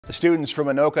Students from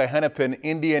Anoka, Hennepin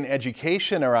Indian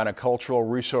Education are on a cultural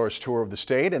resource tour of the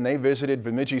state, and they visited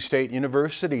Bemidji State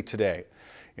University today.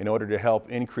 In order to help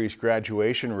increase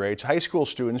graduation rates, high school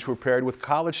students were paired with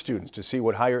college students to see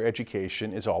what higher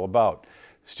education is all about.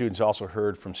 Students also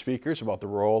heard from speakers about the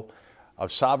role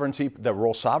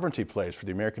sovereignty plays for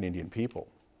the American Indian people.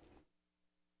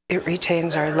 It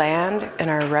retains our land and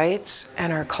our rights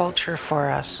and our culture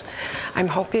for us. I'm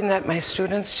hoping that my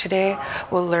students today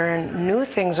will learn new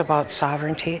things about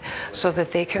sovereignty so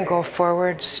that they can go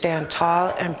forward, stand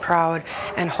tall and proud,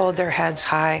 and hold their heads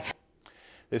high.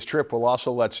 This trip will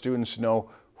also let students know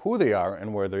who they are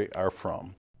and where they are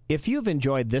from. If you've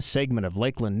enjoyed this segment of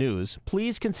Lakeland News,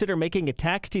 please consider making a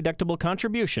tax-deductible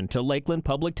contribution to Lakeland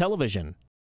Public Television.